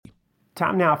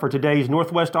Time now for today's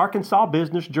Northwest Arkansas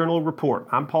Business Journal report.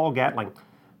 I'm Paul Gatling.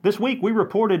 This week we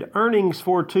reported earnings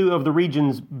for two of the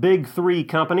region's big three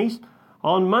companies.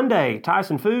 On Monday,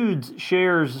 Tyson Foods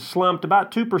shares slumped about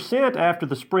 2% after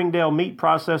the Springdale meat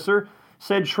processor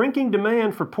said shrinking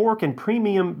demand for pork and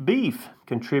premium beef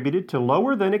contributed to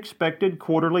lower than expected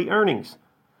quarterly earnings.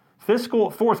 Fiscal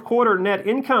fourth quarter net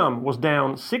income was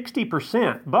down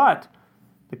 60%, but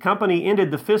the company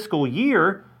ended the fiscal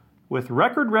year with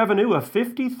record revenue of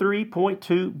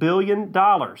 $53.2 billion.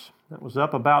 That was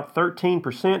up about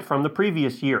 13% from the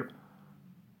previous year.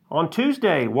 On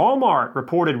Tuesday, Walmart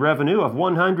reported revenue of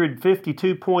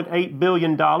 $152.8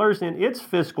 billion in its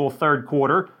fiscal third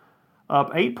quarter,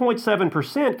 up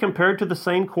 8.7% compared to the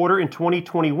same quarter in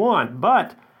 2021,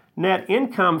 but net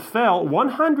income fell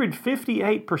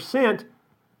 158%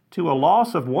 to a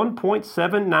loss of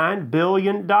 $1.79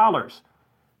 billion.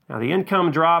 Now, the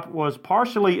income drop was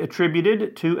partially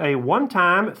attributed to a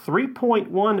one-time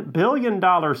 $3.1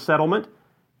 billion settlement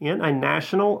in a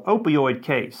national opioid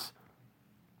case.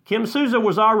 Kim Souza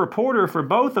was our reporter for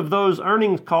both of those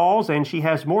earnings calls, and she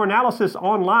has more analysis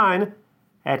online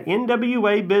at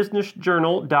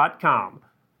nwabusinessjournal.com.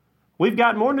 We've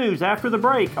got more news after the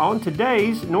break on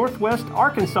today's Northwest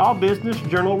Arkansas Business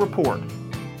Journal report.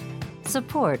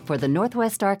 Support for the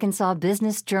Northwest Arkansas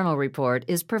Business Journal report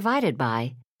is provided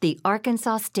by the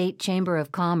Arkansas State Chamber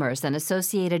of Commerce and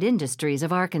Associated Industries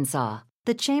of Arkansas.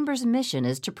 The Chamber's mission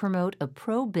is to promote a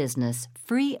pro-business,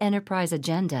 free enterprise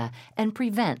agenda and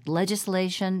prevent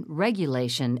legislation,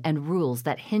 regulation, and rules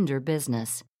that hinder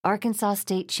business.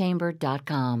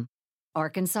 ArkansasStateChamber.com.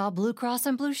 Arkansas Blue Cross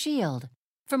and Blue Shield.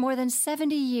 For more than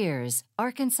 70 years,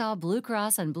 Arkansas Blue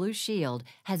Cross and Blue Shield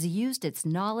has used its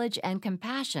knowledge and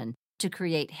compassion to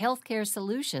create healthcare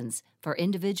solutions for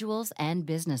individuals and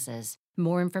businesses.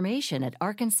 More information at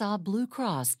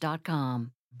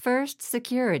ArkansasBlueCross.com. First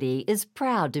Security is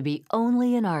proud to be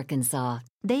only in Arkansas.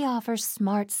 They offer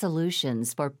smart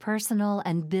solutions for personal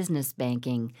and business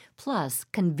banking, plus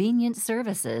convenient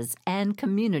services and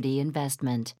community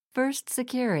investment. First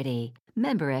Security,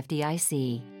 member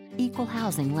FDIC, equal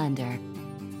housing lender.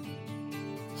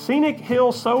 Scenic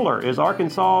Hill Solar is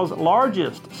Arkansas's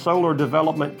largest solar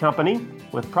development company,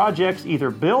 with projects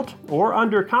either built or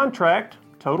under contract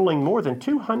totaling more than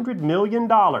 $200 million.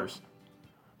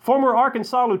 Former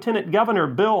Arkansas Lieutenant Governor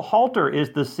Bill Halter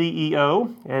is the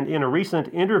CEO, and in a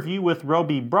recent interview with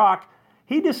Roby Brock,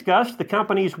 he discussed the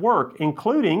company's work,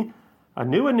 including a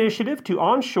new initiative to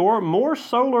onshore more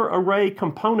solar array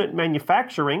component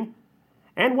manufacturing,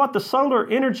 and what the solar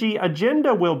energy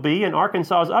agenda will be in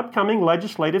Arkansas's upcoming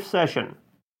legislative session.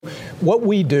 What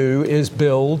we do is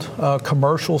build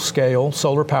commercial scale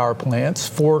solar power plants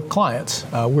for clients.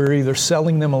 We're either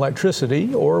selling them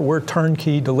electricity or we're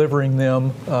turnkey delivering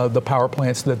them the power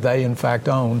plants that they in fact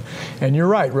own. And you're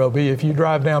right, Roby, if you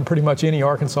drive down pretty much any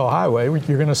Arkansas highway,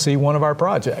 you're going to see one of our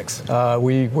projects.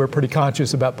 We're pretty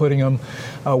conscious about putting them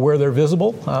where they're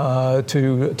visible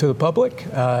to the public,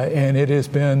 and it has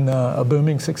been a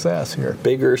booming success here.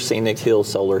 Bigger Scenic Hill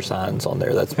solar signs on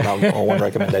there. That's my one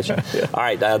recommendation. Yeah. All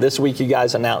right, this week you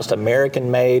guys announced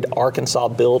American-made,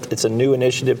 Arkansas-built. It's a new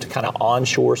initiative to kind of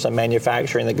onshore some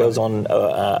manufacturing that goes on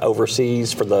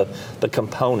overseas for the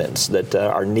components that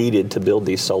are needed to build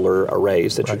these solar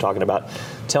arrays that you're talking about.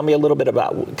 Tell me a little bit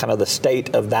about kind of the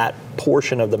state of that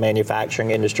portion of the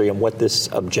manufacturing industry and what this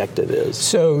objective is.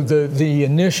 So the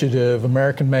initiative,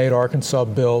 American-made,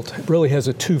 Arkansas-built, really has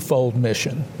a twofold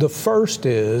mission. The first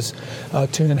is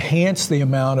to enhance the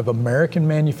amount of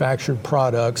American-manufactured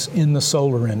products in the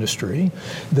solar industry.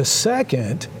 The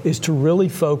second is to really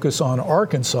focus on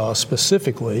Arkansas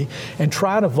specifically and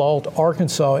try to vault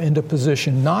Arkansas into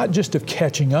position not just of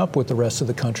catching up with the rest of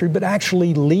the country, but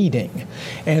actually leading.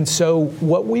 And so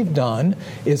what we've done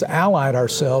is allied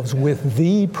ourselves with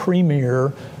the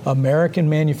premier American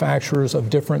manufacturers of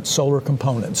different solar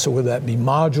components. So whether that be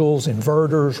modules,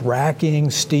 inverters, racking,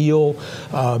 steel,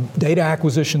 data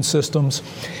acquisition systems.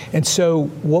 And so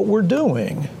what we're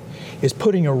doing is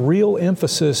putting a real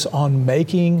emphasis on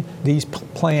making these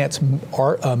plants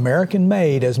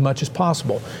American-made as much as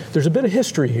possible. There's a bit of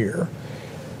history here.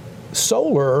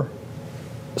 Solar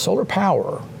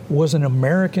power was an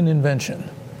American invention.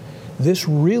 This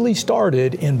really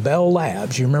started in Bell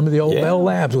Labs. You remember the old Bell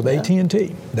Labs with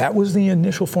AT&T? That was the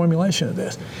initial formulation of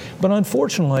this. But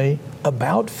unfortunately,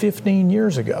 about 15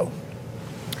 years ago,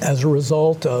 as a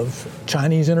result of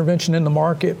Chinese intervention in the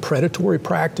market, predatory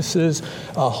practices,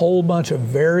 a whole bunch of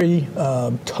very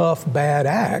tough, bad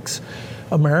acts,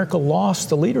 America lost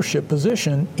the leadership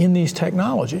position in these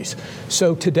technologies.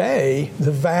 So today,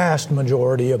 the vast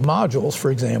majority of modules,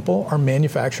 for example, are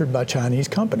manufactured by Chinese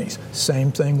companies.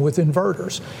 Same thing with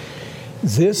inverters.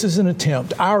 This is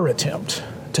our attempt,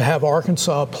 to have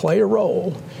Arkansas play a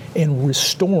role in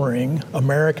restoring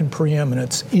American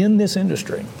preeminence in this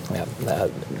industry. Yeah, that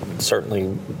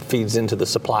certainly feeds into the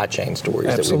supply chain stories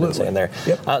Absolutely. that we've been saying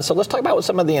there. Yep. So let's talk about what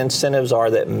some of the incentives are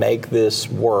that make this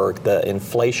work. The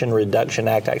Inflation Reduction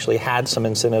Act actually had some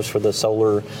incentives for the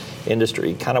solar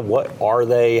industry. Kind of what are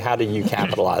they? How do you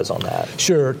capitalize on that?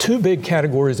 Sure. Two big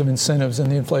categories of incentives in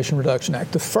the Inflation Reduction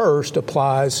Act. The first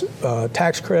applies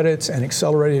tax credits and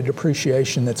accelerated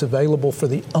depreciation that's available for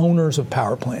the owners of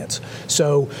power plants.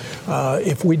 So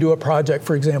if we do a project,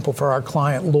 for example, for our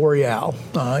client L'Oreal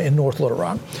in North Little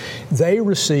Rock, they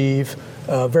receive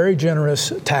very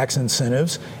generous tax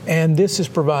incentives, and this has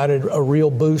provided a real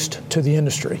boost to the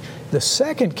industry. The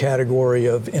second category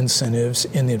of incentives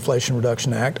in the Inflation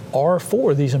Reduction Act are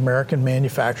for these American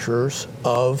manufacturers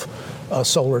of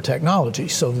solar technology.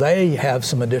 So they have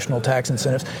some additional tax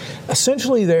incentives.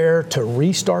 Essentially there to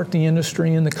restart the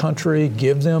industry in the country,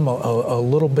 give them a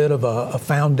little bit of a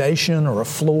foundation or a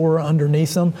floor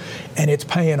underneath them, and it's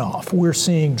paying off. We're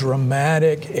seeing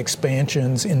dramatic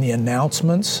expansions in the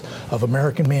announcements of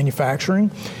American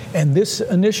manufacturing, and this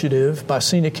initiative by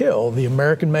Scenic Hill, the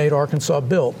American-made,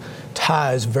 Arkansas-built,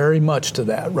 ties very much to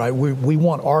that, right? We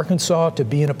want Arkansas to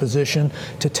be in a position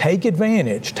to take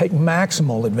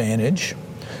maximal advantage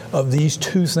of these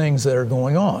two things that are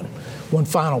going on. One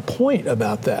final point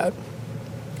about that,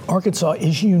 Arkansas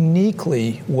is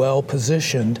uniquely well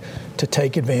positioned to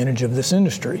take advantage of this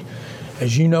industry.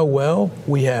 As you know well,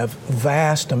 we have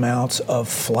vast amounts of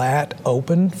flat,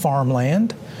 open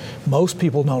farmland. Most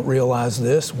people don't realize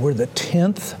this. We're the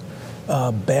 10th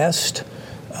best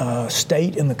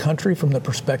state in the country from the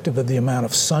perspective of the amount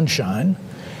of sunshine.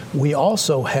 We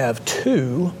also have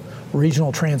two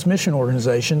regional transmission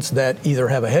organizations that either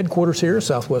have a headquarters here,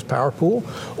 Southwest Power Pool,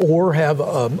 or have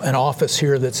an office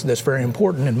here that's very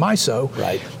important in MISO.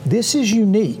 Right. This is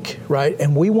unique, right?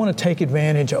 And we want to take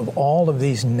advantage of all of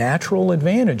these natural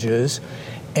advantages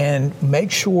and make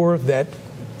sure that,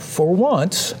 for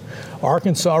once,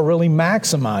 Arkansas really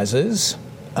maximizes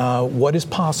what is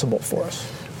possible for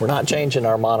us. We're not changing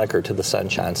our moniker to the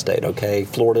Sunshine State, okay?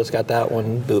 Florida's got that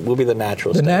one. We'll be the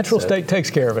natural state. The natural state takes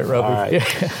care of it, Roby. All right.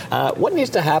 Yeah. What needs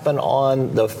to happen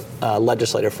on the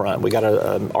legislative front? We got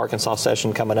an Arkansas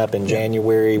session coming up in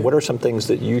January. What are some things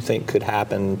that you think could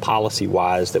happen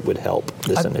policy-wise that would help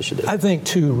this initiative? I think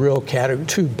two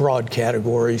broad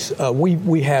categories.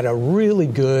 We had a really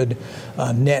good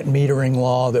net metering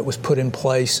law that was put in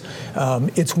place.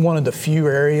 It's one of the few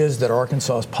areas that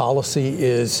Arkansas's policy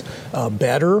is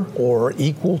better or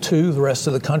equal to the rest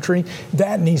of the country.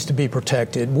 That needs to be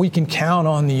protected. We can count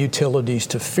on the utilities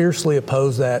to fiercely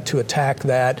oppose that, to attack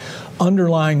that.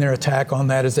 Underlying their attack on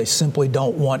that is they simply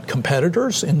don't want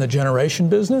competitors in the generation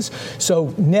business. So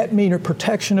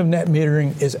protection of net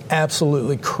metering is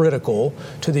absolutely critical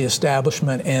to the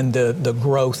establishment and the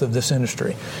growth of this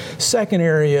industry. Second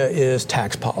area is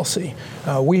tax policy.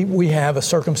 We have a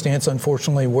circumstance,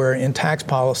 unfortunately, where in tax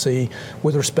policy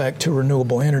with respect to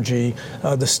renewable energy,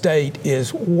 the state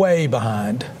is way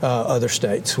behind other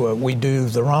states. We do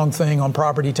the wrong thing on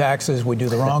property taxes, we do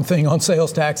the wrong thing on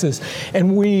sales taxes,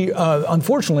 and we,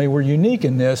 unfortunately, we're unique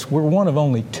in this. We're one of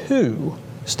only 2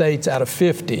 states out of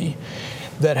 50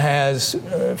 that has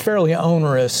fairly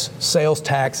onerous sales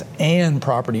tax and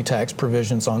property tax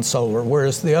provisions on solar,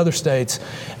 whereas the other states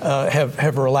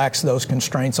have relaxed those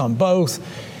constraints on both.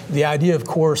 The idea, of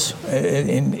course,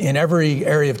 in every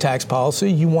area of tax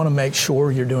policy, you want to make sure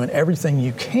you're doing everything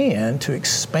you can to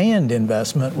expand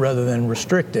investment rather than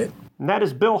restrict it. And that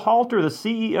is Bill Halter, the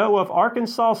CEO of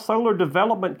Arkansas solar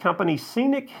development company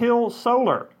Scenic Hill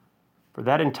Solar. For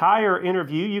that entire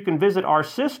interview, you can visit our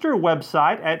sister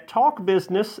website at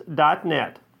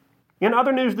talkbusiness.net. In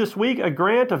other news this week, a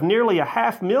grant of nearly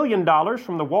 $500,000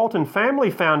 from the Walton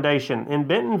Family Foundation in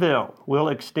Bentonville will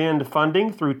extend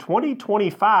funding through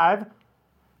 2025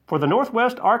 for the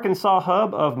Northwest Arkansas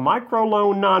hub of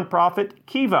microloan nonprofit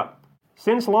Kiva.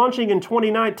 Since launching in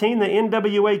 2019, the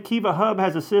NWA Kiva Hub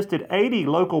has assisted 80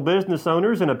 local business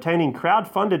owners in obtaining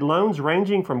crowd-funded loans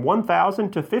ranging from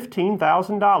 $1,000 to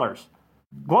 $15,000.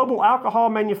 Global alcohol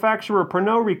manufacturer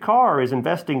Pernod Ricard is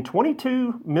investing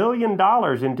 $22 million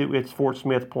into its Fort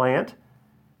Smith plant.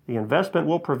 The investment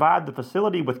will provide the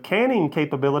facility with canning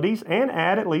capabilities and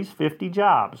add at least 50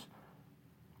 jobs.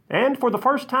 And for the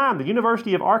first time, the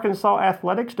University of Arkansas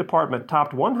Athletics Department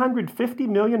topped $150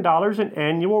 million in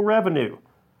annual revenue.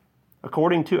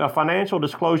 According to a financial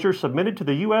disclosure submitted to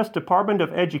the U.S. Department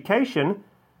of Education,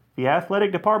 the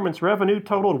athletic department's revenue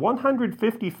totaled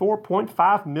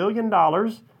 $154.5 million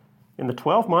in the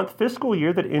 12-month fiscal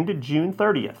year that ended June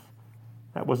 30th.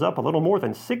 That was up a little more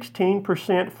than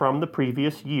 16% from the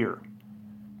previous year.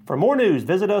 For more news,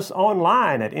 visit us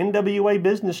online at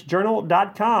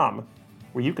nwabusinessjournal.com,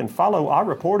 where you can follow our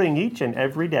reporting each and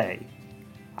every day.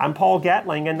 I'm Paul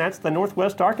Gatling, and that's the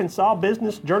Northwest Arkansas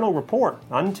Business Journal Report.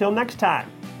 Until next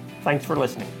time, thanks for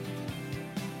listening.